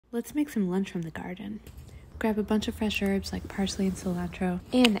Let's make some lunch from the garden. Grab a bunch of fresh herbs like parsley and cilantro,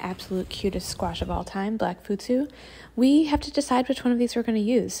 and the absolute cutest squash of all time, black futsu. We have to decide which one of these we're going to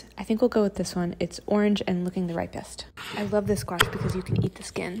use. I think we'll go with this one. It's orange and looking the ripest. I love this squash because you can eat the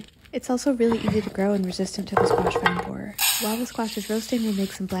skin. It's also really easy to grow and resistant to the squash vine borer. While the squash is roasting, we'll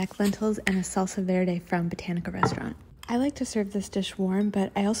make some black lentils and a salsa verde from Botanica restaurant. I like to serve this dish warm,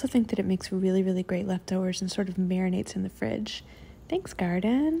 but I also think that it makes really, really great leftovers and sort of marinates in the fridge. Thanks,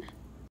 garden.